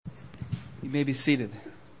may be seated.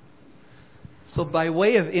 So by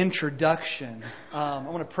way of introduction, I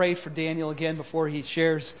want to pray for Daniel again before he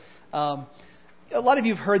shares. A lot of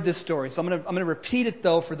you have heard this story, so I'm going to repeat it,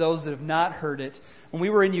 though, for those that have not heard it. When we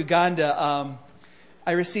were in Uganda,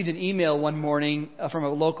 I received an email one morning from a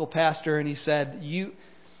local pastor, and he said,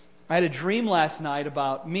 I had a dream last night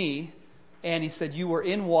about me, and he said, you were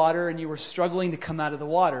in water, and you were struggling to come out of the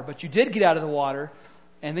water, but you did get out of the water,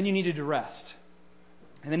 and then you needed to rest.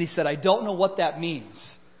 And then he said, I don't know what that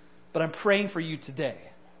means, but I'm praying for you today.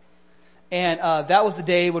 And that was the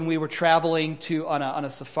day when we were traveling on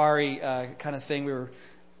a safari kind of thing. We were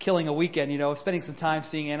killing a weekend, spending some time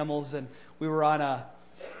seeing animals, and we were on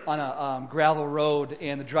a gravel road,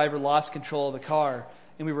 and the driver lost control of the car,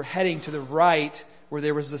 and we were heading to the right where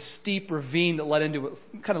there was a steep ravine that led into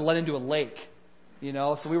a lake,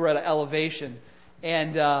 So we were at an elevation,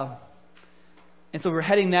 and so we were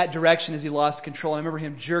heading that direction as he lost control. And I remember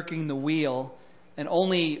him jerking the wheel, and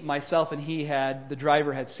only myself and the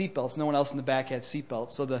driver had seatbelts. No one else in the back had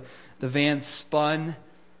seatbelts. So the van spun,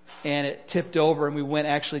 and it tipped over, and we went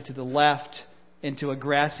actually to the left into a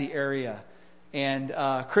grassy area. And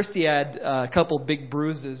Christy had a couple big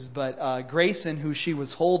bruises, but Grayson, who she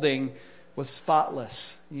was holding, was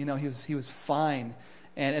spotless. He was fine.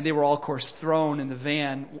 And they were all, of course, thrown in the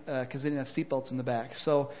van because they didn't have seatbelts in the back.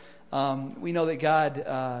 So we know that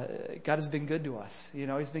God has been good to us.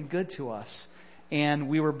 He's been good to us. And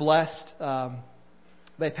we were blessed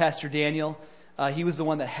by Pastor Daniel. He was the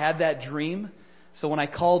one that had that dream. So when I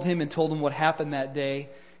called him and told him what happened that day,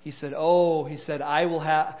 he said, I'll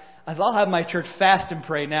have my church fast and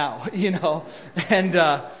pray now, And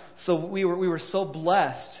so we were so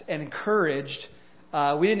blessed and encouraged.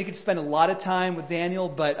 We didn't get to spend a lot of time with Daniel,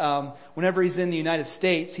 but whenever he's in the United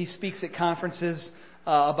States, he speaks at conferences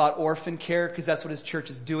about orphan care, because that's what his church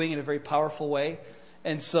is doing in a very powerful way.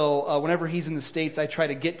 And so whenever he's in the States, I try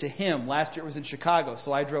to get to him. Last year it was in Chicago,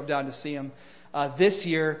 so I drove down to see him. This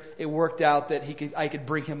year it worked out that I could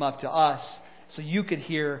bring him up to us, so you could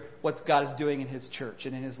hear what God is doing in his church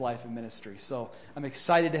and in his life and ministry. So I'm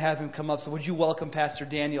excited to have him come up. So would you welcome Pastor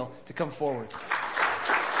Daniel to come forward?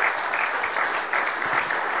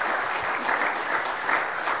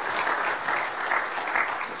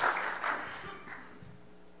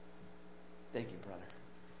 Thank you, brother.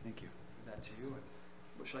 Thank you. That to you.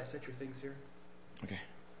 And shall I set your things here? Okay.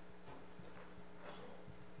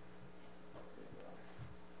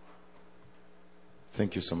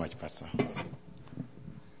 Thank you so much, Pastor.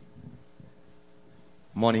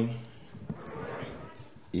 Morning.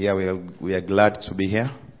 Yeah, we are glad to be here.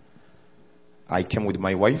 I came with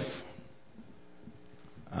my wife.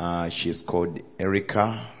 She's called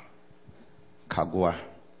Kaggwa.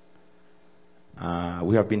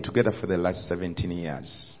 We have been together for the last 17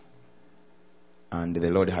 years. And the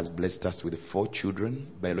Lord has blessed us with 4 children,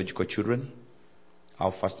 biological children.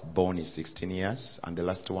 Our firstborn is 16 years, and the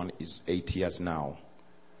last one is 8 years now.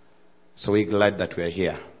 So we're glad that we are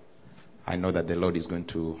here. I know that the Lord is going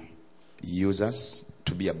to use us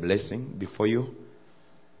to be a blessing before you.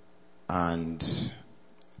 And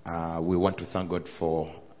we want to thank God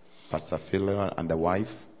for Pastor Phil and the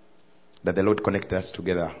wife, that the Lord connected us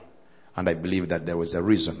together. And I believe that there was a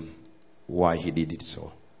reason why he did it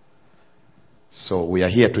so. So we are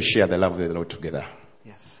here to share the love of the Lord together.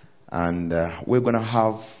 Yes. And we're going to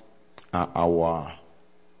have our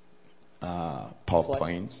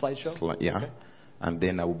PowerPoint. Slideshow? Yeah. Okay. And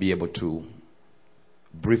then I will be able to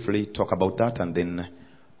briefly talk about that, and then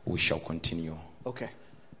we shall continue. Okay.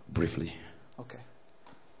 Briefly. Okay.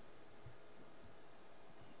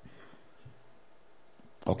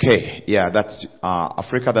 Okay. Yeah, that's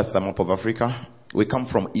Africa. That's the map of Africa. We come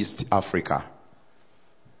from East Africa.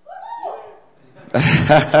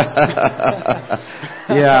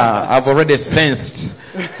 Yeah, I've already sensed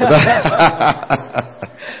that.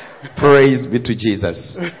 Praise be to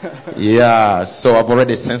Jesus. Yeah, so I've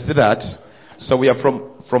already sensed that. So we are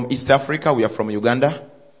from East Africa. We are from Uganda.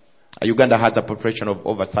 Uganda has a population of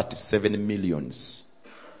over 37 millions.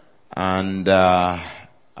 And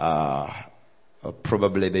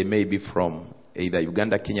probably they may be from either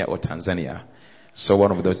Uganda, Kenya, or Tanzania. So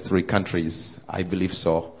one of those 3 countries, I believe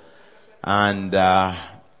so. And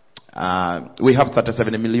we have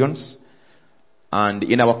 37 millions. And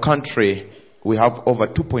in our country, we have over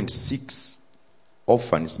 2.6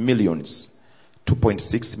 orphans, millions.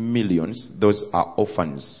 2.6 millions, those are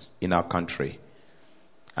orphans in our country.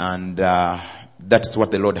 And that's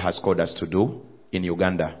what the Lord has called us to do in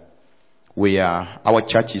Uganda. Our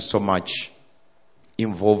church is so much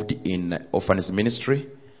involved in orphans ministry.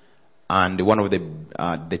 And one of the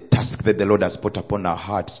tasks that the Lord has put upon our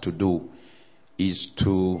hearts to do is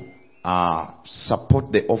to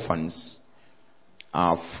support the orphans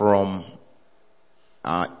from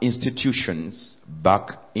institutions back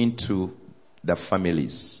into the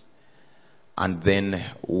families. And then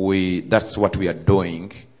that's what we are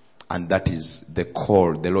doing, and that is the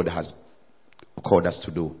call the Lord has called us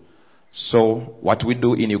to do. So what we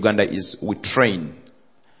do in Uganda is we train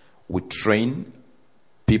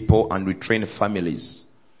people and we train families,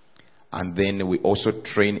 and then we also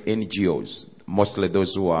train NGOs, mostly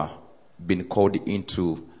those who are been called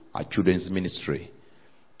into our children's ministry.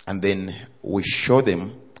 And then we show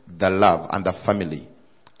them the love and the family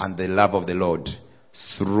and the love of the Lord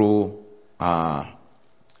through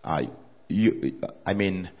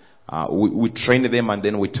we train them, and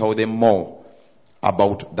then we tell them more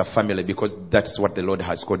about the family, because that's what the Lord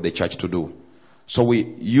has called the church to do. So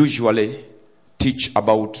we usually teach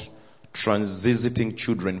about transiting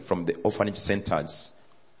children from the orphanage centers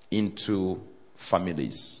into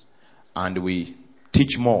families. And we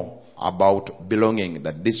teach more about belonging,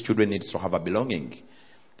 that these children need to have a belonging.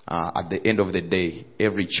 At the end of the day,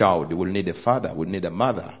 every child will need a father, will need a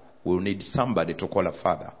mother, will need somebody to call a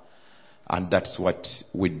father. And that's what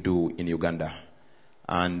we do in Uganda.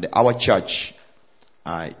 And our church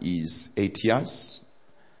is 8 years.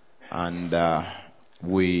 And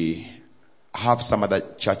we have some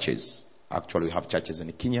other churches. Actually, we have churches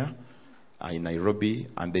in Kenya, in Nairobi,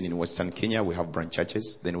 and then in Western Kenya we have branch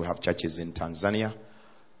churches. Then we have churches in Tanzania,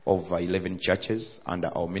 over 11 churches under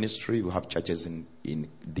our ministry. We have churches in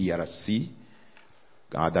DRC,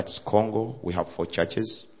 that's Congo. We have 4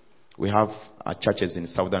 churches. We have churches in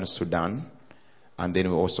Southern Sudan, and then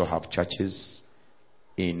we also have churches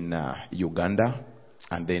in Uganda,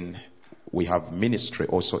 and then we have ministry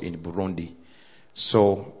also in Burundi.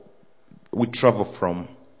 So we travel from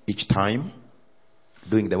each time,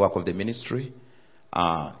 doing the work of the ministry,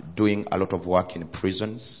 doing a lot of work in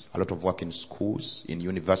prisons, a lot of work in schools, in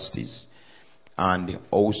universities, and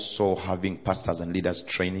also having pastors and leaders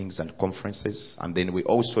trainings and conferences. And then we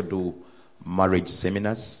also do marriage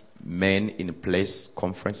seminars, men in place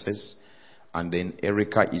conferences. And then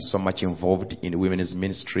Erica is so much involved in women's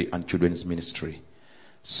ministry and children's ministry.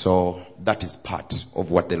 So that is part of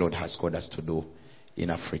what the Lord has called us to do in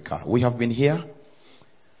Africa. We have been here.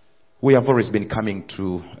 We have always been coming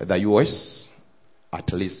to the US,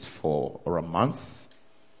 at least for a month,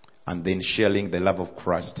 and then sharing the love of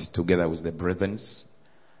Christ together with the brethren.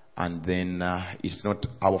 And then it's not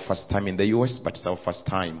our first time in the US, but it's our first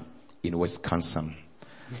time in Wisconsin.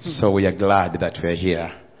 So we are glad that we are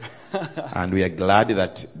here. And we are glad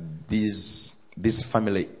that this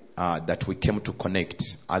family that we came to connect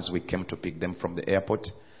as we came to pick them from the airport,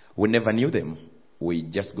 we never knew them. We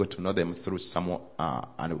just got to know them through someone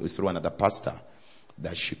and through another pastor,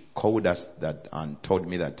 that she called us and told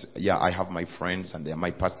me that, yeah, I have my friends and they are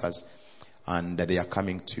my pastors, and they are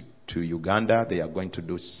coming to Uganda. They are going to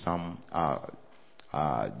do some.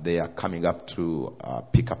 They are coming up to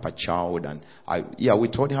pick up a child, and we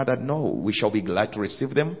told her that no, we shall be glad to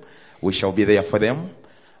receive them. We shall be there for them,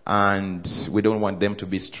 and we don't want them to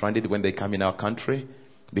be stranded when they come in our country,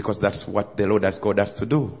 because that's what the Lord has called us to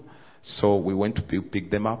do. So we went to pick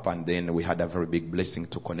them up, and then we had a very big blessing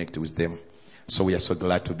to connect with them. So we are so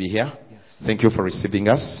glad to be here. Yes. Thank you for receiving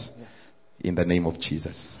us. Yes. In the name of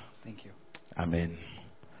Jesus. Thank you. Amen.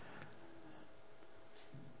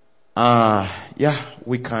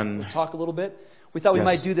 We can talk a little bit. We thought we Yes.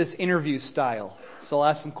 might do this interview style. So I'll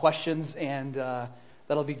ask some questions, and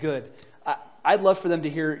that'll be good. I'd love for them to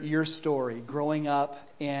hear your story growing up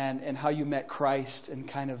and how you met Christ, and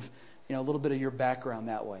kind of a little bit of your background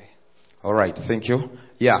that way. All right, thank you.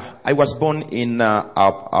 Yeah, I was born in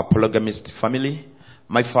a polygamist family.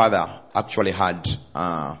 My father actually had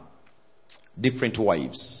different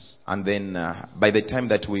wives. And then by the time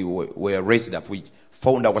that we were raised up, we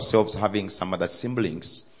found ourselves having some other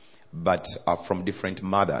siblings, but from different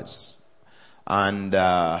mothers. And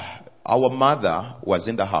our mother was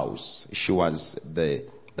in the house. She was the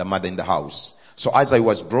mother in the house. So as I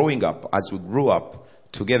was growing up, as we grew up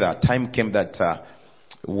together, time came that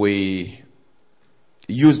we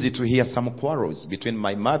used it to hear some quarrels between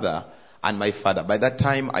my mother and my father. By that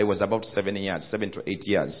time, I was about 7 to 8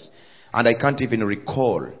 years. And I can't even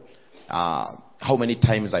recall how many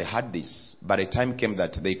times I had this. But a time came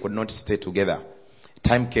that they could not stay together.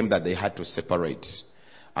 Time came that they had to separate.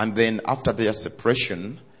 And then after their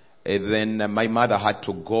separation, then my mother had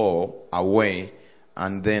to go away.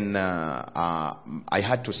 And then I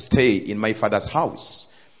had to stay in my father's house.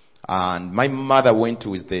 And my mother went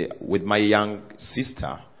with my young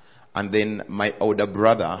sister. And then my older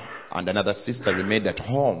brother and another sister remained at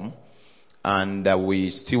home. And we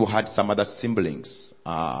still had some other siblings,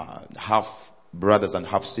 half brothers and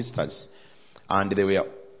half sisters. And they were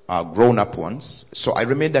grown up ones. So I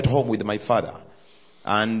remained at home with my father.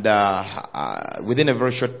 And within a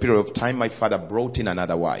very short period of time, my father brought in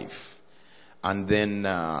another wife. And then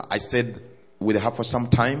I stayed with her for some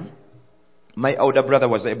time. My older brother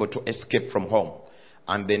was able to escape from home.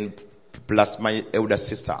 And then plus my elder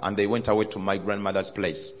sister. And they went away to my grandmother's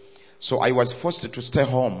place. So I was forced to stay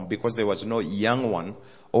home because there was no young one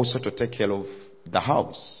also to take care of the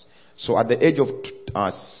house. So at the age of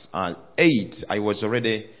 8, I was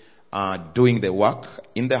already doing the work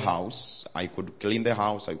in the house. I could clean the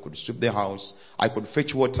house. I could sweep the house. I could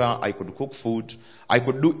fetch water. I could cook food. I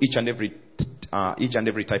could do each and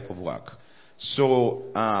every type of work. So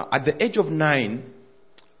at the age of 9,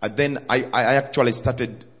 then I actually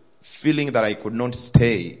started feeling that I could not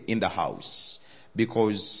stay in the house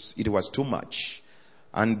because it was too much.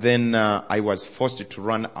 And then I was forced to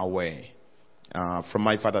run away from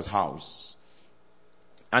my father's house.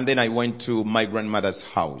 And then I went to my grandmother's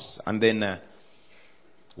house. And then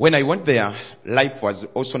when I went there, life was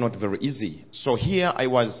also not very easy. So here I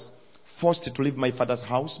was forced to leave my father's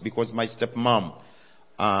house because my stepmom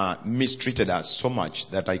mistreated us so much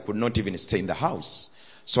that I could not even stay in the house.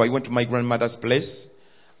 So I went to my grandmother's place.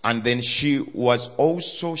 And then she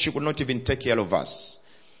could not even take care of us.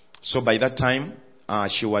 So by that time,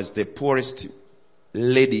 she was the poorest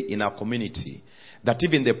lady in our community. That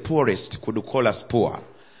even the poorest could call us poor.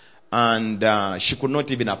 And she could not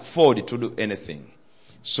even afford to do anything.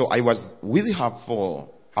 So I was with her for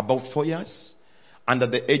about 4 years. And at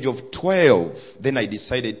the age of 12, then I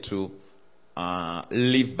decided to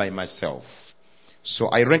live by myself. So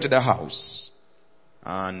I rented a house.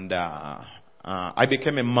 And I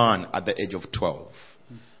became a man at the age of 12.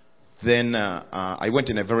 Then I went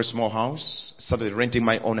in a very small house, started renting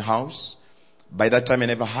my own house. By that time, I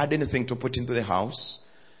never had anything to put into the house.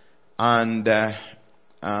 And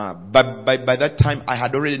but by that time, I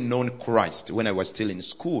had already known Christ when I was still in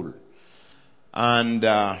school. And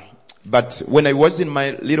but when I was in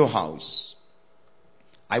my little house,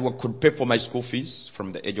 I could pay for my school fees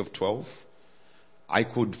from the age of 12. I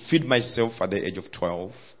could feed myself at the age of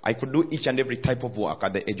 12. I could do each and every type of work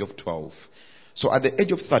at the age of 12. So at the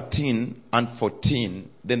age of 13 and 14,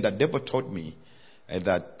 then the devil told me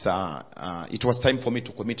that it was time for me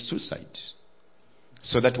to commit suicide.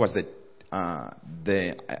 So that was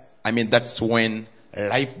that's when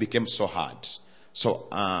life became so hard. So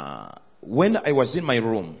when I was in my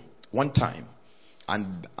room one time,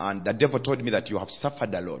 and the devil told me that you have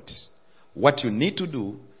suffered a lot. What you need to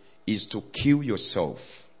do is to kill yourself.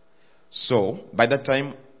 So by that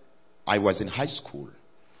time, I was in high school.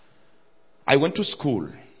 I went to school.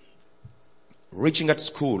 Reaching at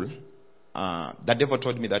school, the devil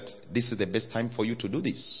told me that this is the best time for you to do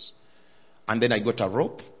this. And then I got a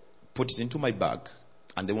rope, put it into my bag,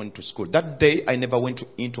 and then went to school. That day, I never went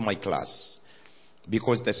into my class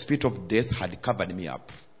because the spirit of death had covered me up.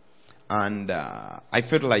 And I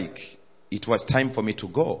felt like it was time for me to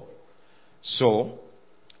go. So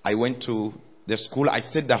I went to the school. I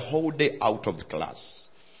stayed the whole day out of the class.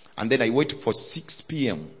 And then I waited for 6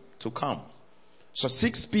 p.m. to come. So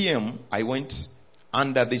 6 p.m. I went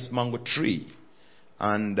under this mango tree.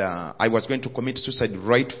 And I was going to commit suicide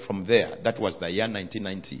right from there. That was the year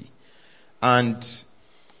 1990.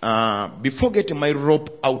 And before getting my rope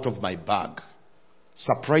out of my bag,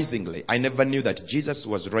 surprisingly, I never knew that Jesus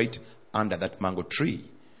was right under that mango tree.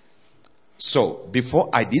 So before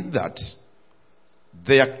I did that,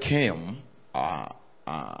 there came a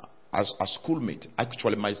schoolmate,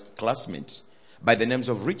 actually my classmate, by the names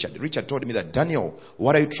of Richard. Richard told me that, Daniel,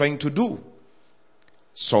 what are you trying to do?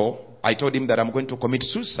 So I told him that I'm going to commit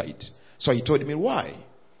suicide. So he told me why.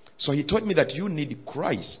 So he told me that you need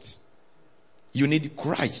Christ. You need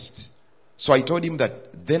Christ. So I told him that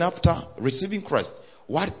then after receiving Christ,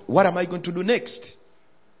 what am I going to do next?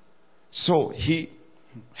 So he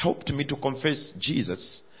helped me to confess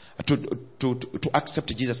Jesus, to accept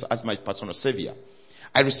Jesus as my personal savior.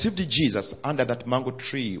 I received Jesus under that mango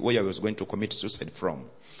tree where I was going to commit suicide from.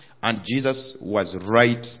 And Jesus was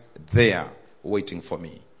right there waiting for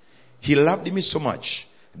me. He loved me so much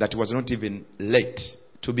that it was not even late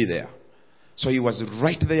to be there. So he was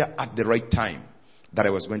right there at the right time that I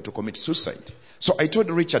was going to commit suicide. So I told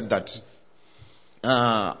Richard that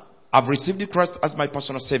I've received Christ as my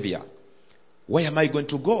personal savior. Where am I going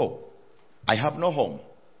to go? I have no home.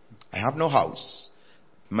 I have no house.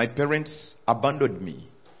 My parents abandoned me.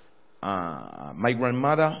 My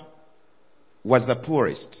grandmother was the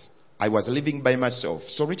poorest. I was living by myself.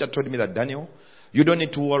 So Richard told me that, Daniel, you don't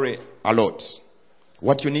need to worry a lot.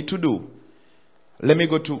 What you need to do let me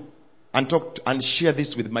go to and talk and share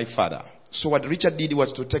this with my father. So what Richard did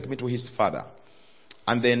was to take me to his father.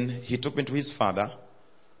 And then he took me to his father.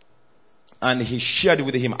 And he shared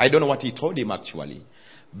with him. I don't know what he told him actually.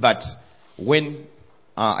 But when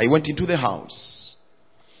I went into the house,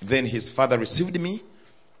 then his father received me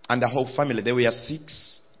and the whole family. There were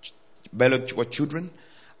 6 biological children.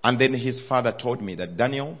 And then his father told me that,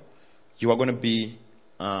 Daniel, you are going to be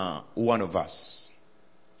one of us.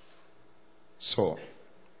 So,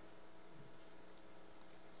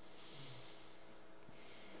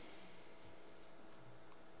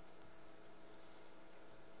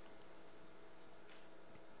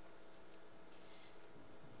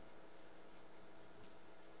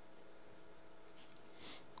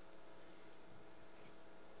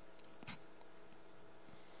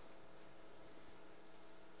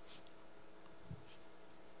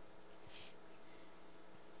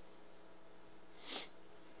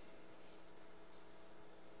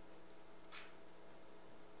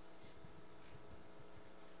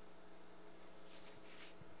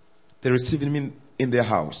 they received me in their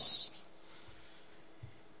house.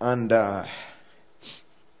 And I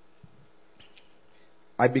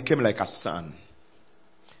became like a son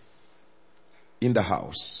in the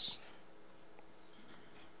house.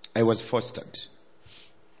 I was fostered.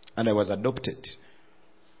 And I was adopted.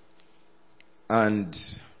 And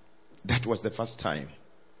that was the first time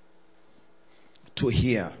to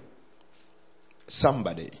hear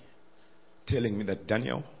somebody telling me that,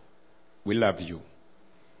 Daniel, we love you.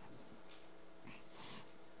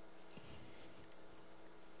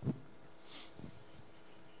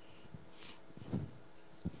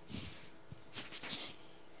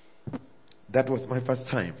 That was my first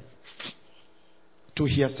time to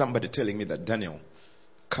hear somebody telling me that, Daniel,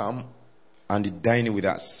 come and dine with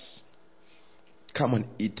us. Come and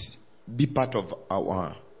eat. Be part of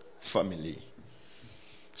our family.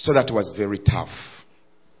 So that was very tough.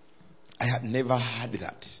 I had never had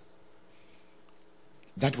that.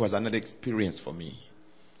 That was another experience for me.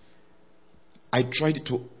 I tried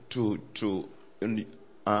to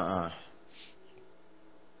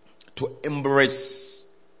embrace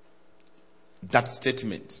that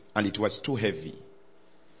statement, and it was too heavy.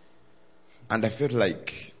 And I felt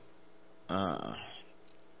like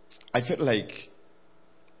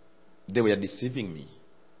they were deceiving me,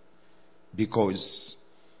 because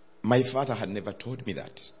my father had never told me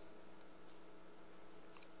that.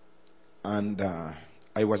 And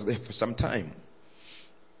I was there for some time.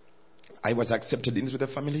 I was accepted into the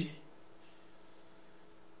family,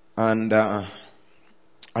 and I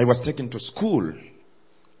was taken to school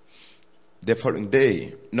the following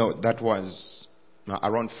day. No, that was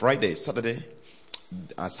around Friday, Saturday.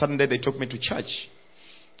 Sunday they took me to church,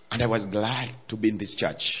 and I was glad to be in this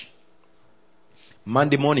church.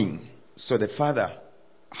 Monday morning, so the father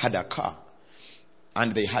had a car,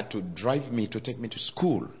 and they had to drive me to take me to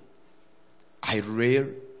school. I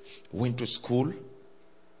went to school.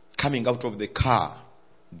 Coming out of the car,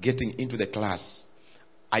 getting into the class,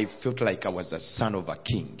 I felt like I was the son of a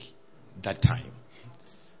king that time.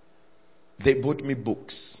 They bought me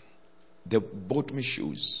books. They bought me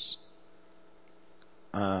shoes.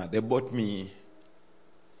 They bought me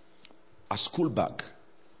a school bag.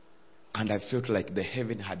 And I felt like the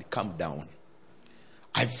heaven had come down.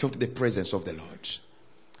 I felt the presence of the Lord.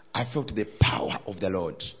 I felt the power of the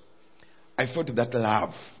Lord. I felt that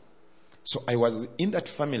love. So I was in that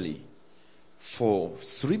family for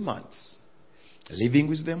 3 months, living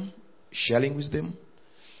with them, sharing with them,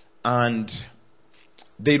 and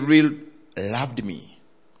they really loved me,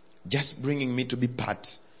 just bringing me to be part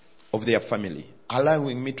of their family,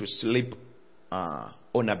 allowing me to sleep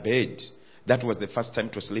on a bed. That was the first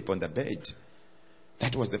time to sleep on the bed.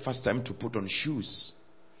 That was the first time to put on shoes.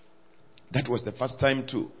 That was the first time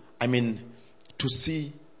to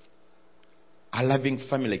see a loving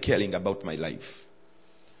family caring about my life.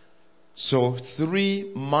 So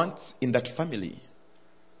 3 months in that family,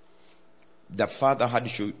 the father had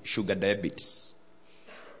sugar diabetes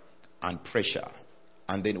and pressure.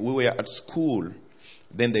 And then we were at school.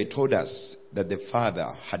 Then they told us that the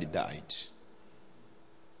father had died.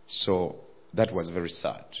 So that was very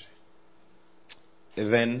sad.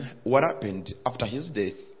 And then what happened after his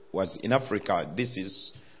death was, in Africa, this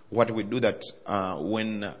is what we do, that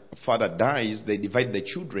when father dies, they divide the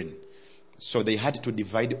children. So they had to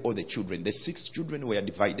divide all the children. The 6 children were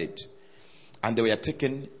divided. And they were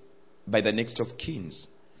taken by the next of kins.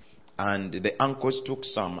 And the uncles took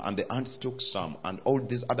some, and the aunts took some, and all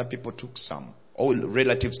these other people took some. All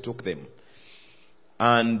relatives took them.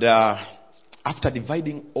 And after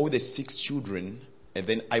dividing all the 6 children, and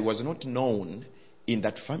then I was not known in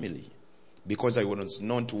that family. because I was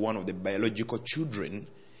not one of the biological children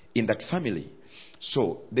in that family.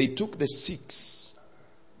 So they took the 6,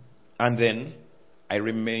 and then I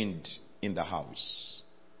remained in the house.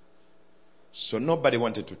 So nobody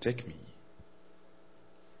wanted to take me.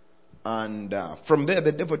 And from there,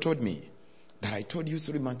 the devil told me that I told you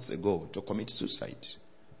 3 months ago to commit suicide.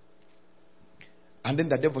 And then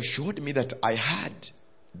the devil showed me that I had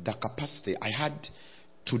the capacity, I had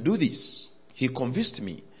to do this. He convinced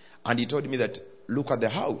me, and he told me that look at the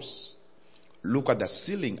house, look at the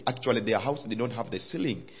ceiling. Actually, their house did not have the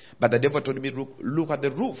ceiling, but the devil told me look at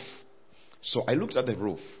the roof. So I looked at the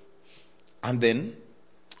roof, and then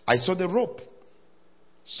I saw the rope.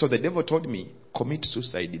 So the devil told me, commit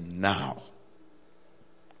suicide now,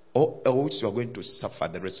 or else you are going to suffer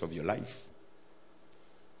the rest of your life.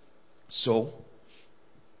 So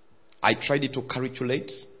I tried to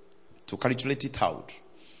calculate it out.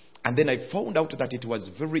 And then I found out that it was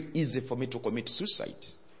very easy for me to commit suicide.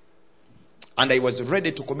 And I was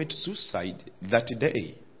ready to commit suicide that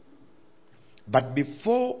day. But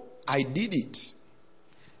before I did it,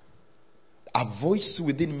 a voice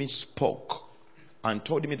within me spoke and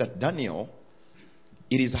told me that, Daniel,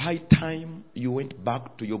 it is high time you went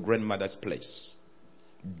back to your grandmother's place.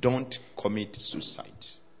 Don't commit suicide.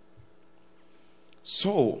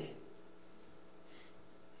 So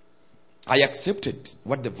I accepted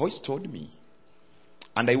what the voice told me,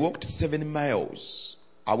 and I walked 7 miles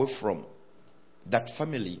away from that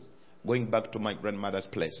family, going back to my grandmother's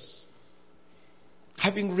place.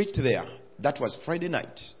 Having reached there, that was Friday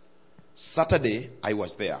night. Saturday, I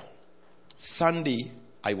was there. Sunday,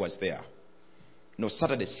 I was there. No,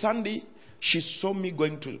 Saturday. Sunday, she saw me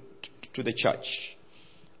going to the church.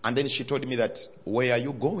 And then she told me that, where are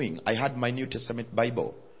you going? I had my New Testament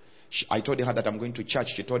Bible. I told her that I'm going to church.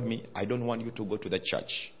 She told me, I don't want you to go to the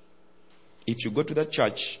church. If you go to the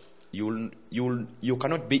church, you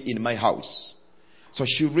cannot be in my house. So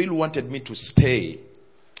she really wanted me to stay,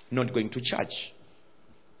 not going to church.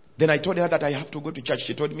 Then I told her that I have to go to church.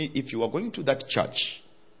 She told me, if you are going to that church,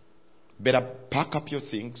 better pack up your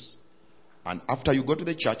things, and after you go to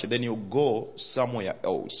the church, then you go somewhere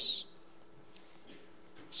else.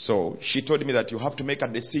 So she told me that you have to make a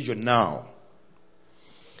decision now,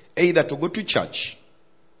 either to go to church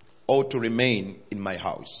or to remain in my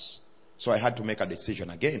house. So I had to make a decision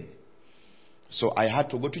again. So I had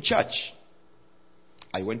to go to church.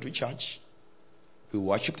 I went to church. We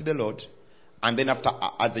worshipped the Lord. And then after,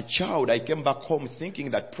 as a child, I came back home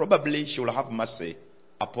thinking that probably she will have mercy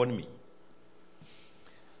upon me.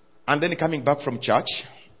 And then coming back from church,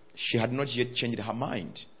 she had not yet changed her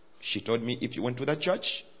mind. She told me, if you went to that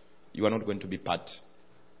church, you are not going to be part.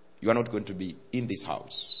 You are not going to be in this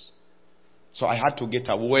house. So I had to get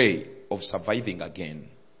a way of surviving again.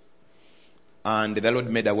 And the Lord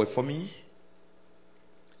made a way for me.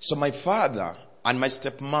 So my father and my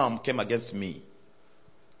stepmom came against me.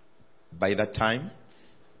 By that time,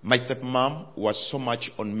 my stepmom was so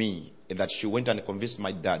much on me that she went and convinced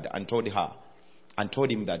my dad and told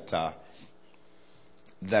him that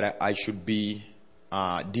I should be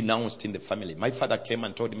denounced in the family. My father came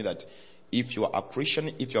and told me that if you are a Christian,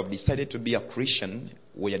 if you have decided to be a Christian,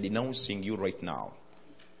 we are denouncing you right now.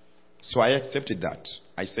 So I accepted that.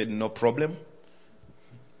 I said, no problem.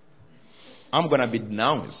 I'm going to be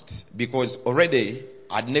denounced because already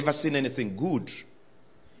I'd never seen anything good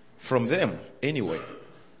from them anyway.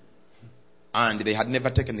 And they had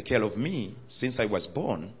never taken care of me since I was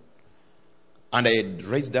born. And I had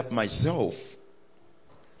raised up myself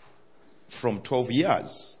from 12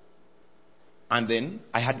 years. And then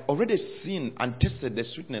I had already seen and tasted the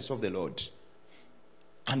sweetness of the Lord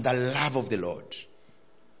and the love of the Lord.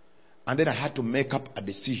 And then I had to make up a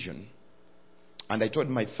decision. And I told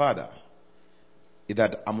my father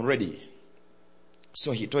that I'm ready.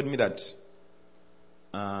 So he told me that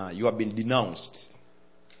you have been denounced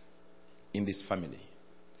in this family.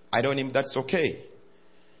 I told him that's okay.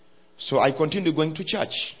 So I continued going to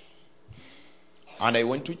church. And I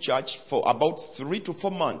went to church for about 3 to 4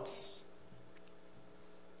 months.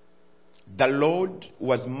 The Lord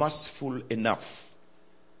was merciful enough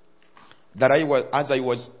that as I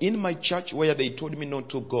was in my church where they told me not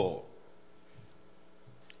to go,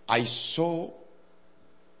 I saw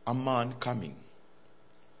a man coming.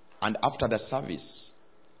 And after the service,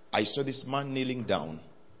 I saw this man kneeling down.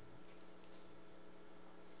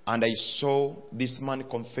 And I saw this man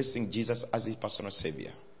confessing Jesus as his personal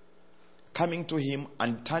savior. Coming to him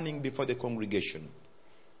and turning before the congregation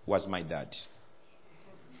was my dad.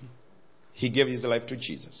 He gave his life to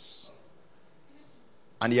Jesus.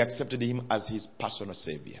 And he accepted him as his personal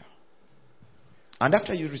savior. And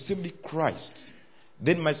after you received Christ,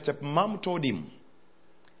 Then my stepmom told him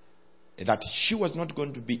that she was not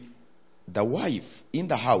going to be the wife in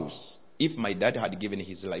the house if my dad had given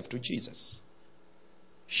his life to Jesus.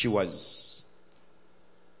 She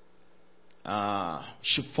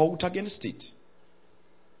fought against it.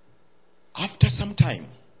 After some time,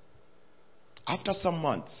 after some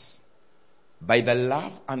months, by the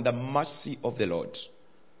love and the mercy of the Lord,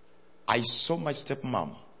 I saw my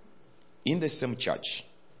stepmom in the same church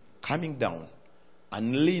coming down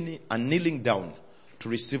and kneeling down to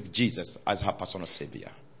receive Jesus as her personal Savior.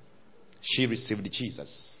 She received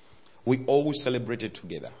Jesus. We all celebrated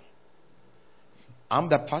together. I'm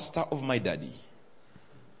the pastor of my daddy.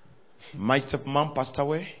 My stepmom passed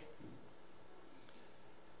away.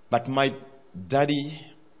 But my daddy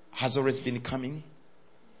has always been coming.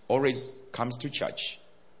 Always comes to church.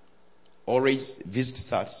 Always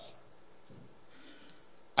visits us.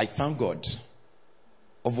 I thank God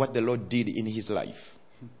of what the Lord did in his life.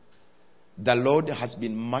 The Lord has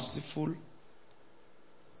been merciful,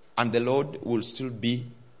 and the Lord will still be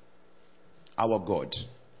our God.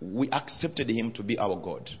 We accepted him to be our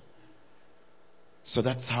God. So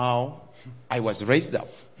that's how I was raised up.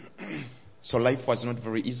 So life was not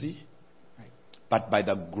very easy. But by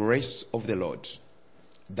the grace of the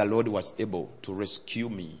Lord was able to rescue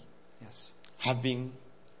me. Yes. Having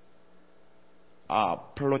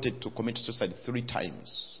plotted to commit suicide 3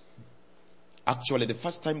 times. Actually, the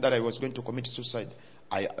first time that I was going to commit suicide,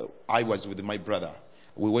 I was with my brother.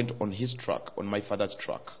 We went on his truck, on my father's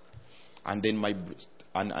truck, and then my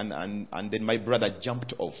brother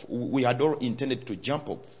jumped off. We had all intended to jump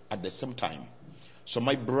off at the same time. So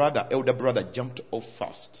my elder brother, jumped off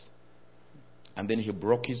first, and then he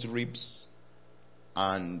broke his ribs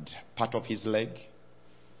and part of his leg.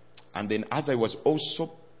 And then as I was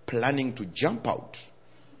also planning to jump out,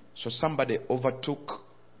 so somebody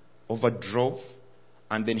overdrove,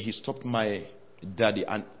 and then he stopped my daddy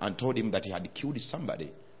and told him that he had killed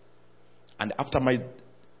somebody. And after my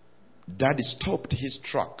daddy stopped his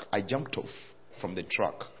truck, I jumped off from the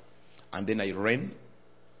truck, and then I ran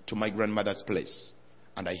to my grandmother's place,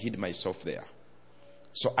 and I hid myself there.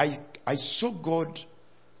 So I saw God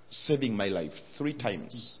saving my life 3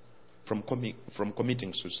 times from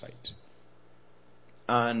committing suicide.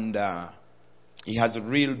 And he has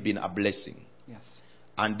really been a blessing. Yes.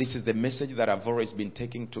 And this is the message that I've always been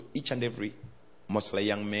taking to each and every, mostly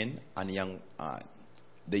young men and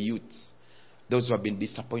the youths, those who have been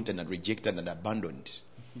disappointed and rejected and abandoned.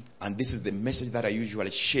 And this is the message that I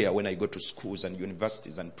usually share when I go to schools and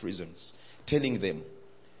universities and prisons, telling them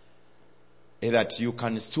that you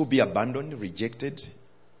can still be abandoned, rejected.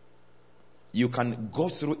 You can go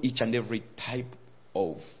through each and every type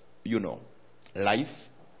of, life,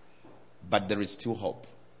 but there is still hope.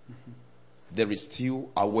 There is still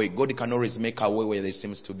a way. God can always make a way where there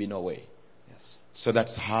seems to be no way. Yes. So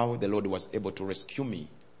that's how the Lord was able to rescue me.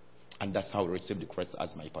 And that's how I received Christ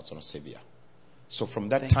as my personal Savior. So from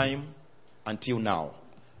that time until now,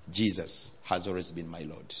 Jesus has always been my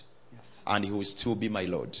Lord. Yes. And he will still be my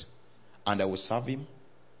Lord. And I will serve him.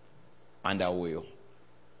 And I will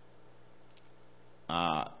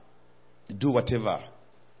do whatever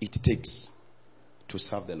it takes to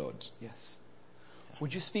serve the Lord. Yes.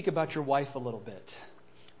 Would you speak about your wife a little bit?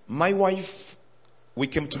 My wife, we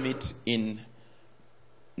came to meet in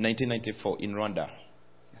 1994 in Rwanda.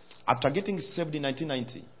 Yes. After getting saved in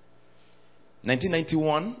 1990,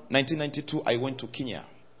 1991, 1992, I went to Kenya.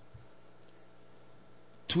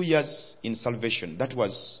 2 years in salvation. That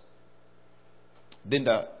was... Then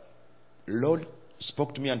the Lord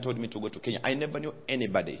spoke to me and told me to go to Kenya. I never knew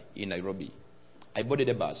anybody in Nairobi. I boarded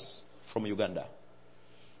a bus from Uganda.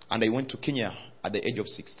 And I went to Kenya at the age of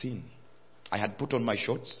 16. I had put on my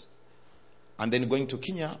shorts. And then going to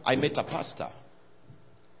Kenya, I met a pastor.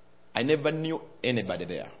 I never knew anybody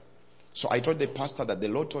there. So I told the pastor that the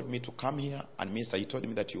Lord told me to come here and minister. He told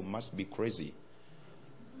me that you must be crazy.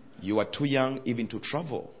 You are too young even to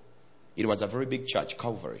travel. It was a very big church,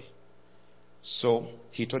 Calvary. So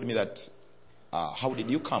he told me that, how did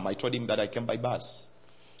you come? I told him that I came by bus.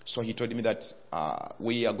 So he told me that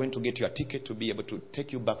we are going to get you a ticket to be able to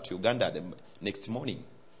take you back to Uganda the next morning.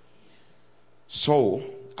 So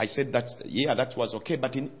I said that, yeah, that was okay.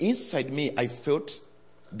 But inside me, I felt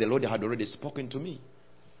the Lord had already spoken to me.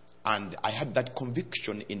 And I had that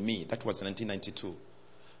conviction in me. That was 1992.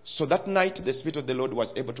 So that night, the Spirit of the Lord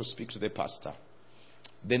was able to speak to the pastor.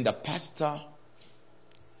 Then the pastor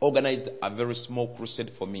organized a very small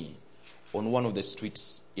crusade for me on one of the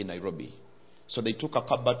streets in Nairobi. So they took a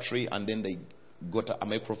car battery and then they got a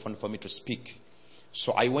microphone for me to speak.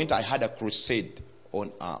 So I went, I had a crusade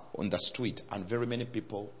on the street, and very many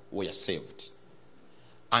people were saved.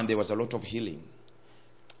 And there was a lot of healing.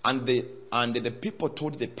 And the people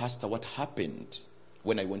told the pastor what happened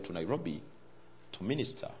when I went to Nairobi to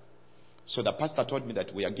minister. So the pastor told me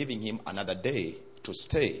that we are giving him another day to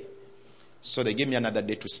stay. So they gave me another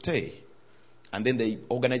day to stay. And then they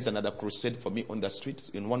organized another crusade for me on the streets,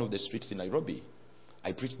 in one of the streets in Nairobi.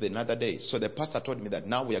 I preached another day. So the pastor told me that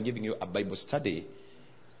now we are giving you a Bible study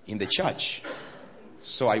in the church.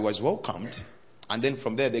 So I was welcomed. And then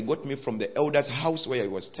from there, they got me from the elder's house where I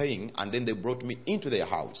was staying. And then they brought me into their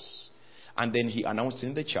house. And then he announced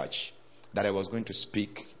in the church that I was going to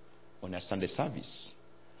speak on a Sunday service.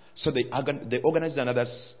 So they organized another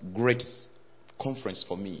great conference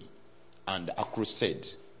for me and a crusade.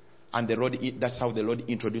 And that's how the Lord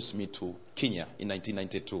introduced me to Kenya in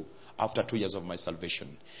 1992, after 2 years of my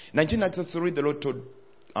salvation. In 1993, the Lord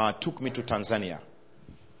took me to Tanzania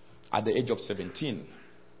at the age of 17.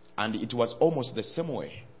 And it was almost the same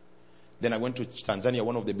way. Then I went to Tanzania,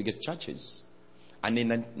 one of the biggest churches. And in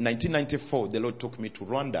 1994, the Lord took me to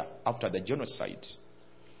Rwanda after the genocide.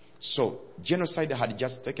 So, genocide had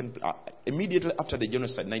just taken immediately after the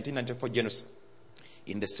genocide, 1994 genocide,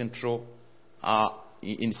 in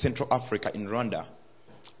Central Africa, in Rwanda.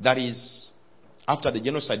 That is, after the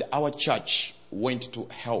genocide, our church went to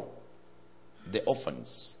help the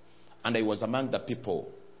orphans. And I was among the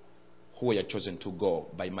people who were chosen to go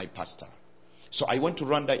by my pastor. So I went to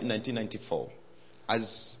Rwanda in 1994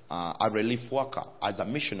 as a relief worker, as a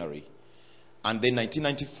missionary. And then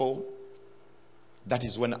 1994, that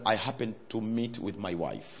is when I happened to meet with my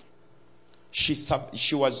wife. She's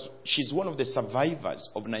one of the survivors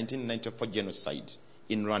of 1994 genocide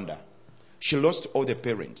in Rwanda. She lost all the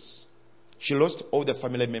parents. She lost all the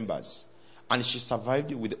family members. And she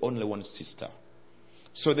survived with only one sister.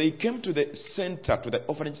 So they came to the center, to the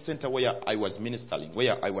orphanage center where I was ministering,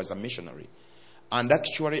 where I was a missionary. And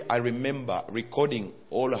actually, I remember recording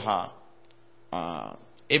all her,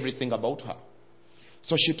 everything about her.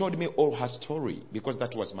 So she told me all her story, because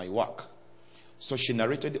that was my work. So she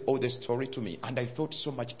narrated all the story to me, and I felt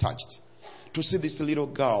so much touched to see this little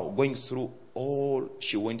girl going through all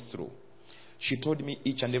she went through. She told me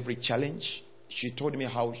each and every challenge. She told me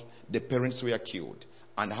how the parents were killed,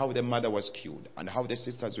 and how the mother was killed, and how the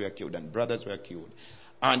sisters were killed, and brothers were killed.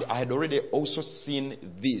 And I had already also seen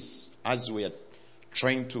this as we are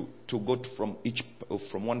trying to go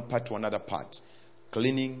from one part to another part,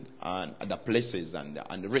 cleaning and other places,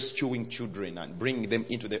 and rescuing children and bringing them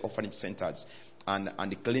into the orphanage centers,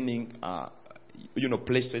 and cleaning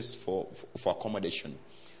places for accommodation.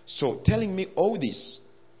 So telling me all this,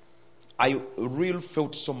 I really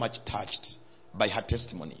felt so much touched by her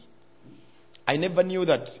testimony. I never knew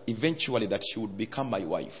that eventually that she would become my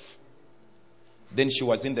wife. Then she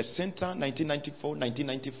was in the center, 1994,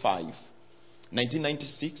 1995,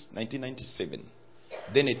 1996, 1997.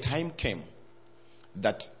 Then a time came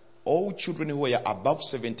that all children who were above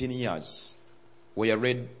 17 years were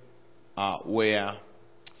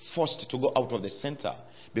forced to go out of the center,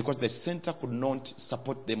 because the center could not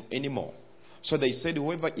support them anymore. So they said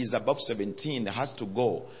whoever is above 17 has to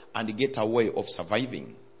go and get a way of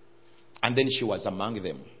surviving. And then she was among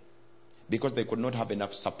them, because they could not have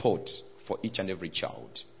enough support for each and every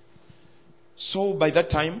child. So by that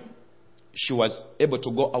time, she was able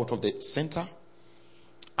to go out of the center.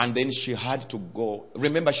 And then she had to go.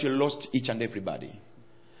 Remember, she lost each and everybody.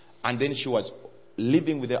 And then she was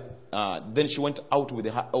living with then she went out with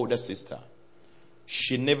her older sister.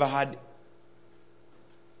 She never had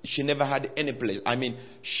any place. I mean,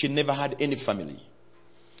 she never had any family.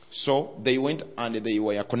 So they went and they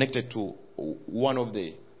were connected to one of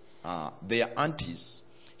their aunties.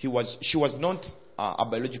 She was not a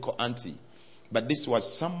biological auntie, but this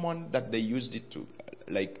was someone that they used it to,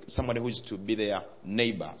 like someone who used to be their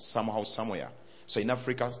neighbor somehow, somewhere. So in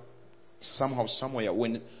Africa, somehow, somewhere,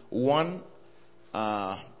 when one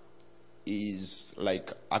is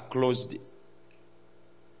like a closed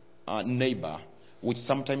neighbor, we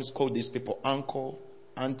sometimes call these people uncle,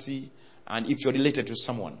 auntie, and if you're related to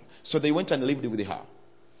someone. So they went and lived with her.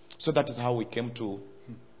 So that is how we came to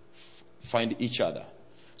find each other.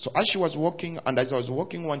 So as she was walking, and as I was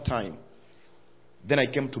walking one time, then I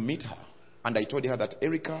came to meet her. And I told her that,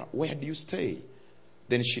 Erica, where do you stay?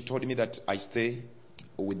 Then she told me that I stay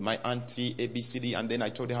with my auntie, ABCD. And then I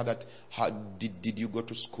told her that, how did you go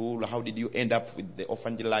to school? How did you end up with the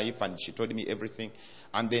orphanage life? And she told me everything.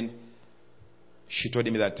 And then she told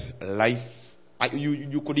me that life,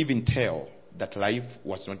 you could even tell that life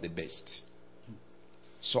was not the best.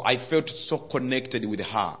 So I felt so connected with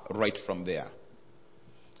her right from there.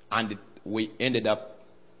 And we ended up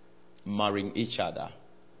marrying each other.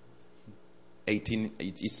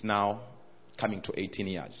 It's now coming to 18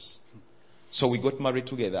 years. So we got married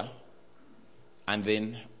together, and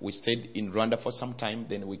then we stayed in Rwanda for some time.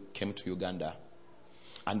 Then we came to Uganda,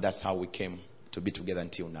 and that's how we came to be together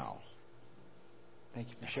until now. Thank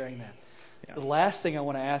you for sharing that. Yeah. The last thing I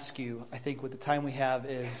want to ask you, I think with the time we have,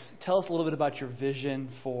 is tell us a little bit about your vision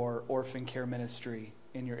for orphan care ministry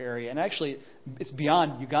in your area. And actually, it's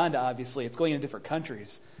beyond Uganda, obviously. It's going into different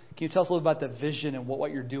countries. Can you tell us a little about the vision and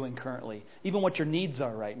what you're doing currently? Even what your needs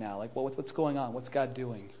are right now. Like what's going on? What's God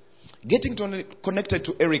doing? Getting connected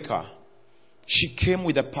to Erica, she came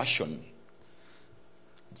with a passion.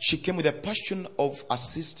 She came with a passion of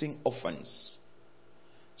assisting orphans.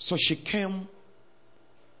 So she came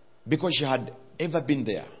because she had ever been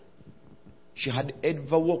there. She had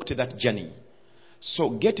ever walked that journey.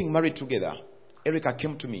 So getting married together, Erica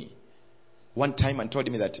came to me one time and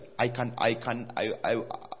told me that I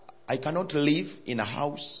cannot live in a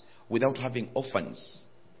house without having orphans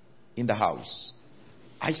in the house.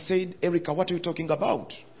 I said, Erica, what are you talking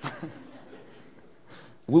about?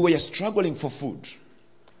 We were struggling for food.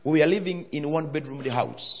 We were living in one bedroom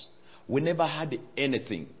house. We never had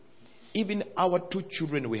anything. Even our 2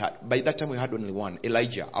 children we had, by that time we had only one,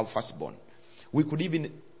 Elijah, our firstborn. We could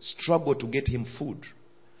even struggle to get him food.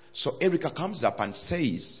 So Erica comes up and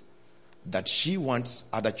says that she wants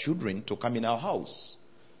other children to come in our house.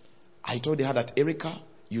 I told her that, Erica,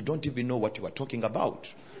 you don't even know what you are talking about.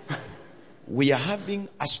 We are having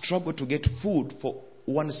a struggle to get food for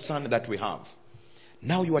one son that we have.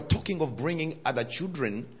 Now you are talking of bringing other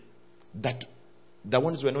children that the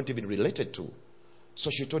ones we're not even related to. So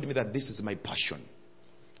she told me that this is my passion.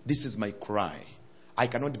 This is my cry. I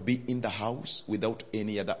cannot be in the house without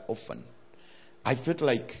any other orphan. I felt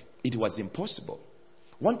like it was impossible.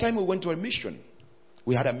 One time we went to a mission.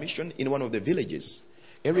 We had a mission in one of the villages.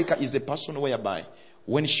 Erica is the person whereby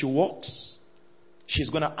when she walks, she's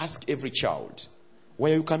going to ask every child,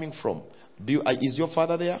 where are you coming from? Is your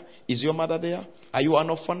father there? Is your mother there? Are you an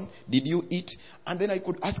orphan? Did you eat? And then I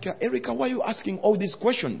could ask her, Erica, why are you asking all these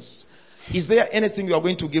questions? Is there anything you are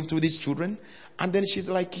going to give to these children? And then she's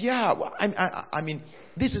like, yeah, I mean,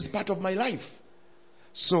 this is part of my life.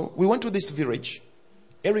 So we went to this village.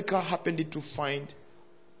 Erica happened to find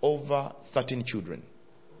over 13 children.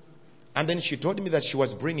 And then she told me that she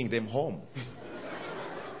was bringing them home.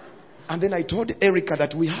 And then I told Erica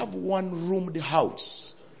that we have one roomed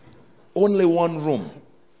house. Only one room.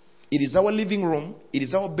 It is our living room. It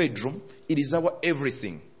is our bedroom. It is our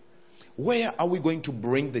everything. Where are we going to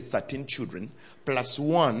bring the 13 children plus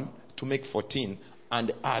 1 to make 14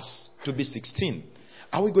 and us to be 16?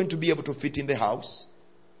 Are we going to be able to fit in the house?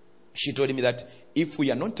 She told me that if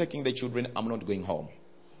we are not taking the children, I'm not going home.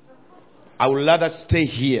 I would rather stay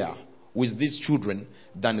here with these children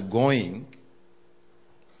than going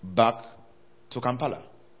back to Kampala.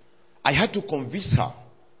 I had to convince her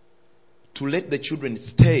to let the children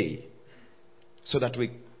stay so that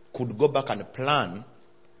we could go back and plan.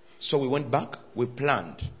 So we went back, we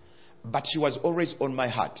planned. But she was always on my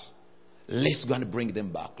heart. Let's go and bring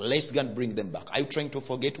them back. Let's go and bring them back. Are you trying to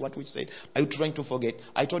forget what we said? Are you trying to forget?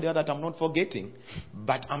 I told her that I'm not forgetting,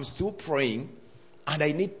 but I'm still praying and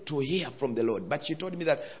I need to hear from the Lord. But she told me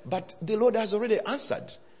that, but the Lord has already answered.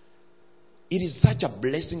 It is such a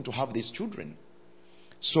blessing to have these children.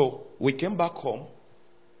 So we came back home.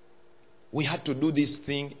 We had to do this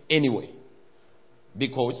thing anyway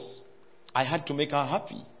because I had to make her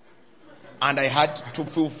happy. And I had to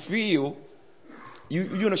fulfill,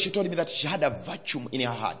 you know, she told me that she had a vacuum in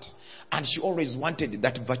her heart. And she always wanted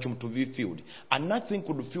that vacuum to be filled. And nothing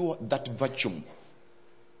could fill that vacuum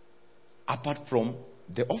apart from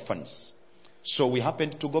the orphans. So we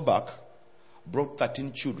happened to go back, brought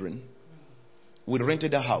 13 children. We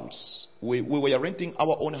rented a house. We were renting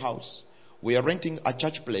our own house. We were renting a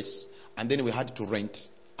church place. And then we had to rent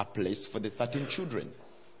a place for the 13 children.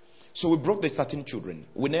 So we brought the 13 children.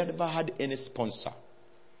 We never had any sponsor.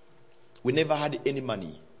 We never had any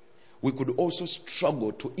money. We could also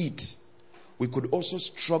struggle to eat. We could also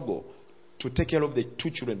struggle to take care of the 2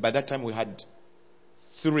 children. By that time we had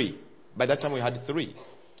 3.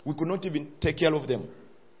 We could not even take care of them.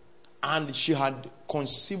 And she had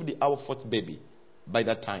conceived our 4th baby by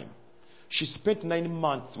that time. She spent 9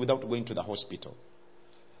 months without going to the hospital.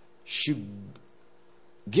 She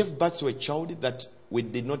gave birth to a child that we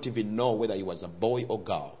did not even know whether he was a boy or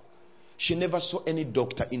girl. She never saw any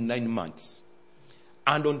doctor in 9 months.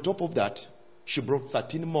 And on top of that, she brought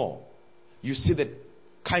 13 more. You see the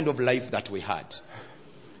kind of life that we had.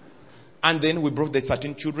 And then we brought the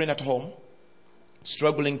 13 children at home,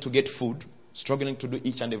 struggling to get food, struggling to do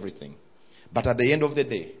each and everything. But at the end of the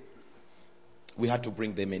day, we had to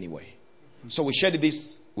bring them anyway. So we shared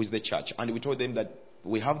this with the church, and we told them that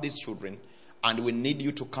we have these children and we need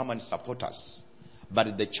you to come and support us.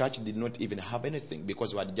 But the church did not even have anything,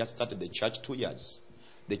 because we had just started the church 2 years.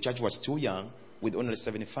 The church was too young with only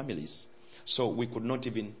 70 families. So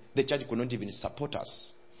the church could not even support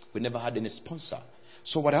us. We never had any sponsor.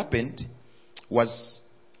 So what happened was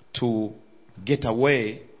to get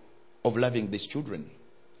away of loving these children.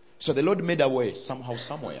 So the Lord made a way somehow,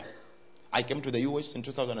 somewhere. I came to the US in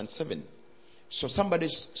 2007. So somebody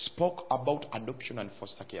spoke about adoption and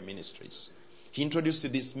foster care ministries. He introduced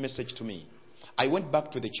this message to me. I went back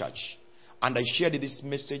to the church and I shared this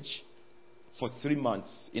message for 3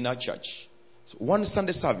 months in our church. So one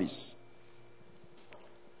Sunday service,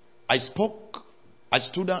 I stood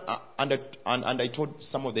and I told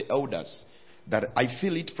some of the elders that I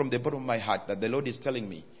feel it from the bottom of my heart that the Lord is telling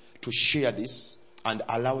me to share this and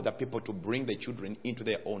allow the people to bring the children into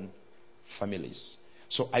their own families.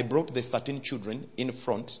 So I brought the 13 children in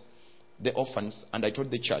front, the orphans, and I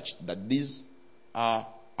told the church that these are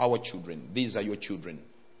our children. These are your children.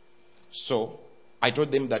 So I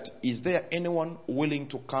told them that, is there anyone willing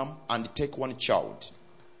to come and take one child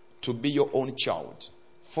to be your own child,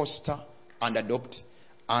 foster and adopt?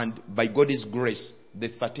 And by God's grace, the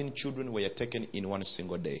 13 children were taken in one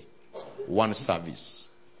single day, one service.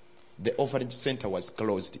 The orphanage center was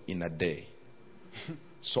closed in a day.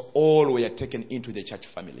 So all were taken into the church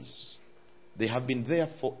families. They have been there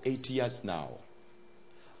for 8 years now.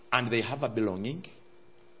 And they have a belonging.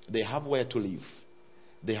 They have where to live.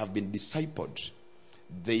 They have been discipled.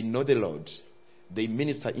 They know the Lord. They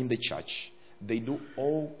minister in the church. They do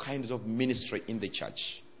all kinds of ministry in the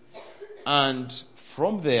church. And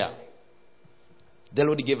from there, the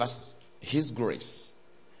Lord gave us His grace.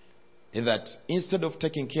 In that instead of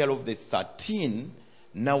taking care of the 13,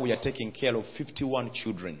 now we are taking care of 51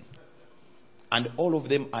 children. And all of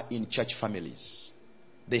them are in church families.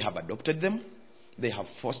 They have adopted them. They have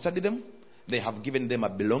fostered them. They have given them a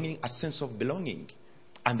belonging, a sense of belonging.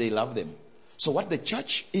 And they love them. So what the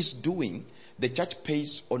church is doing, the church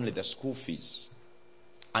pays only the school fees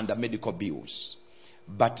and the medical bills.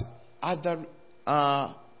 But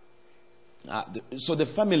so the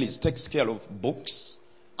families takes care of books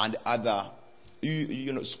and other,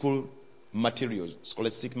 school materials,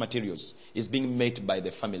 scholastic materials is being made by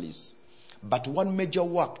the families. But one major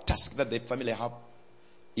task that the family have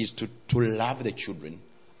is to love the children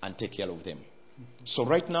and take care of them. So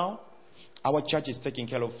right now, our church is taking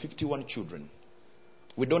care of 51 children.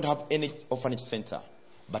 We don't have any orphanage center,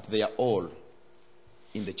 but they are all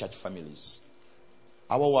in the church families.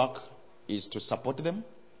 Our work is to support them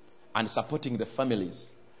and supporting the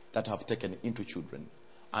families that have taken into children.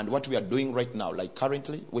 And what we are doing right now, like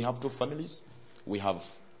currently, we have 2 families. We have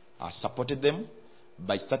supported them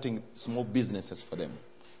by starting small businesses for them.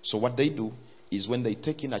 So what they do is when they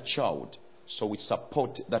take in a child, so we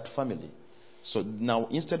support that family. So now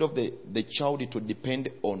instead of the child to depend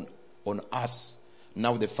on us,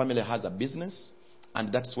 now the family has a business,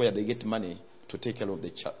 and that's where they get money to take care of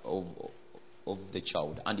the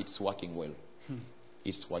child, and it's working well.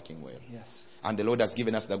 It's working well. Yes. And the Lord has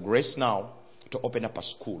given us the grace now to open up a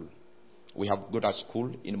school. We have got a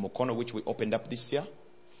school in Mukono which we opened up this year,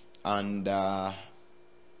 and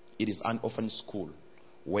it is an orphan school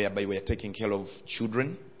whereby we are taking care of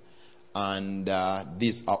children, and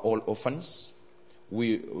these are all orphans.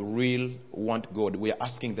 We really want God. We are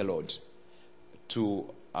asking the Lord to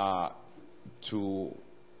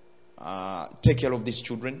take care of these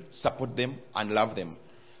children, support them, and love them.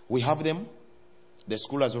 We have them. The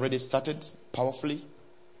school has already started powerfully.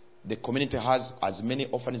 The community has as many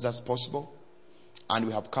orphans as possible, and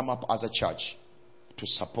we have come up as a church to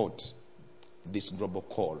support this global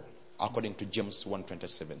call according to James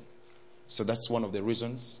 1:27. So that's one of the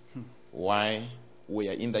reasons why we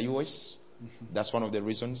are in the US. That's one of the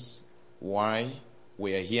reasons why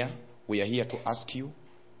we are here. We are here to ask you.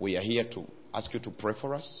 We are here to ask you to pray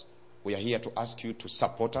for us. We are here to ask you to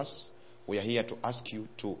support us. We are here to ask you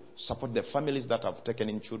to support the families that have taken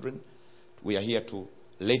in children. We are here to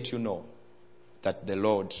let you know that the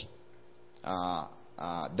Lord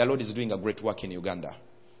is doing a great work in Uganda,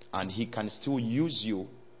 and He can still use you,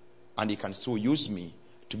 and He can still use me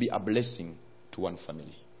to be a blessing to one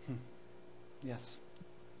family. Yes.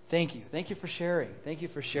 Thank you. Thank you for sharing. Thank you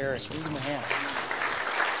for sharing. Give him a hand.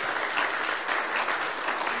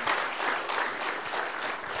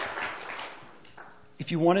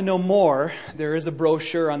 If you want to know more, there is a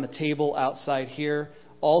brochure on the table outside here.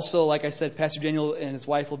 Also, like I said, Pastor Daniel and his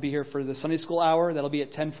wife will be here for the Sunday school hour. That'll be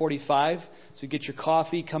at 10:45. So get your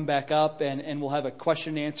coffee, come back up, and we'll have a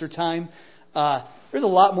question and answer time. There's a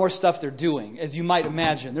lot more stuff they're doing, as you might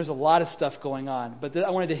imagine. There's a lot of stuff going on. But I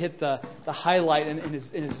wanted to hit the highlight in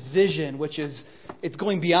his vision, which is it's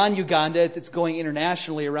going beyond Uganda. It's going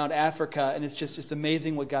internationally around Africa. And it's just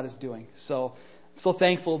amazing what God is doing. So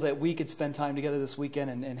thankful that we could spend time together this weekend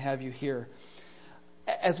and have you here.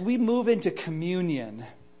 As we move into communion,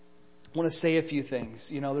 I want to say a few things.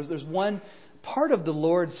 There's one part of the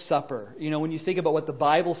Lord's Supper. When you think about what the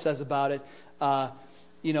Bible says about it,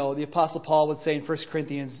 the Apostle Paul would say in 1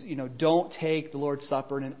 Corinthians, don't take the Lord's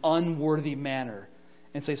Supper in an unworthy manner.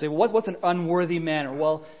 And so you say, well, what's an unworthy manner?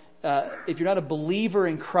 Well, if you're not a believer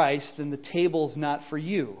in Christ, then the table's not for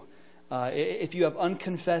you. If you have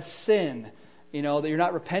unconfessed sin, that you're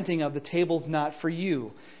not repenting of, the table's not for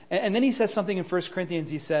you. And then he says something in 1 Corinthians.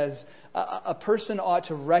 He says, a person ought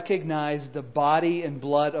to recognize the body and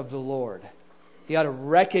blood of the Lord. He ought to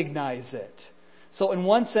recognize it. So in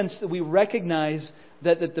one sense, we recognize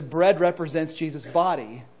that the bread represents Jesus'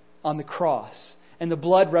 body on the cross. And the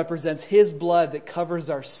blood represents His blood that covers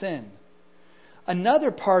our sin.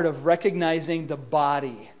 Another part of recognizing the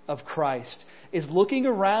body of Christ is looking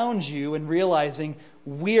around you and realizing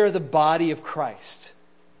we are the body of Christ.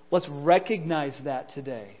 Let's recognize that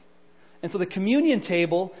today. And so the communion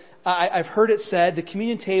table, I've heard it said, the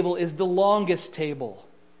communion table is the longest table.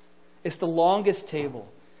 It's the longest table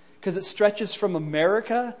because it stretches from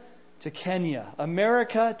America to Kenya,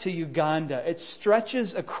 America to Uganda. It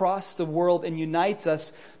stretches across the world and unites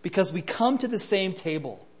us because we come to the same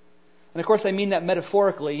table. And of course, I mean that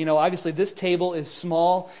metaphorically. Obviously this table is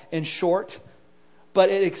small and short, but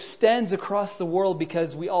it extends across the world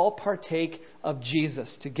because we all partake of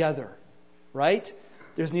Jesus together, right?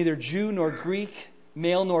 There's neither Jew nor Greek,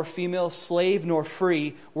 male nor female, slave nor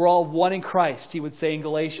free. We're all one in Christ, he would say in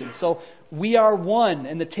Galatians. So we are one,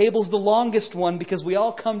 and the table's the longest one because we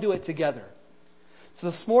all come to it together. So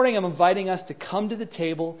this morning I'm inviting us to come to the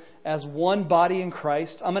table as one body in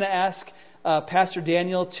Christ. I'm going to ask Pastor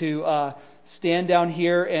Daniel to stand down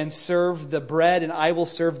here and serve the bread, and I will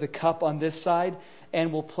serve the cup on this side,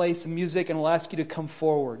 and we'll play some music, and we'll ask you to come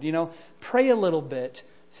forward. Pray a little bit.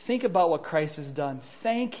 Think about what Christ has done.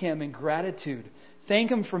 Thank Him in gratitude. Thank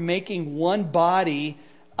Him for making one body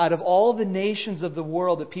out of all the nations of the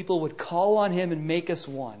world, that people would call on Him and make us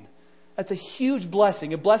one. That's a huge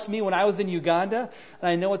blessing. It blessed me when I was in Uganda, and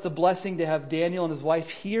I know it's a blessing to have Daniel and his wife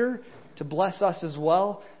here to bless us as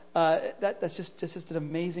well. That's just an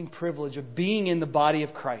amazing privilege of being in the body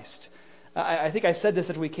of Christ. I think I said this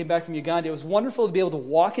after we came back from Uganda. It was wonderful to be able to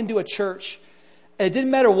walk into a church. It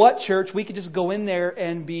didn't matter what church, we could just go in there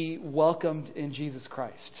and be welcomed in Jesus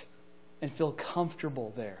Christ and feel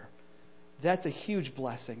comfortable there. That's a huge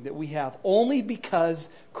blessing that we have only because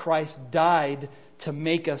Christ died to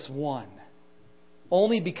make us one.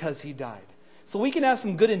 Only because He died. So we can have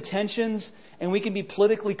some good intentions and we can be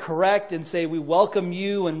politically correct and say we welcome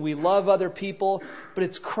you and we love other people, but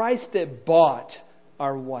it's Christ that bought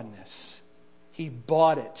our oneness. He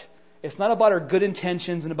bought it. It's not about our good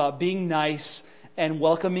intentions and about being nice and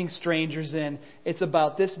welcoming strangers in. It's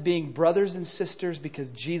about this being brothers and sisters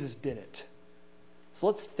because Jesus did it. So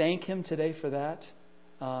let's thank Him today for that.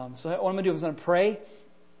 So what I'm going to do is I'm going to pray.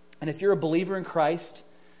 And if you're a believer in Christ,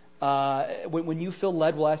 when you feel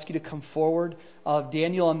led, we'll ask you to come forward. I'll have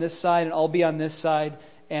Daniel on this side and I'll be on this side.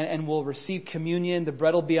 And we'll receive communion. The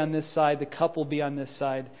bread will be on this side. The cup will be on this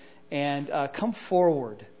side. And come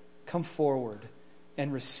forward. Come forward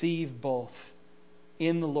and receive both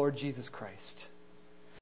in the Lord Jesus Christ.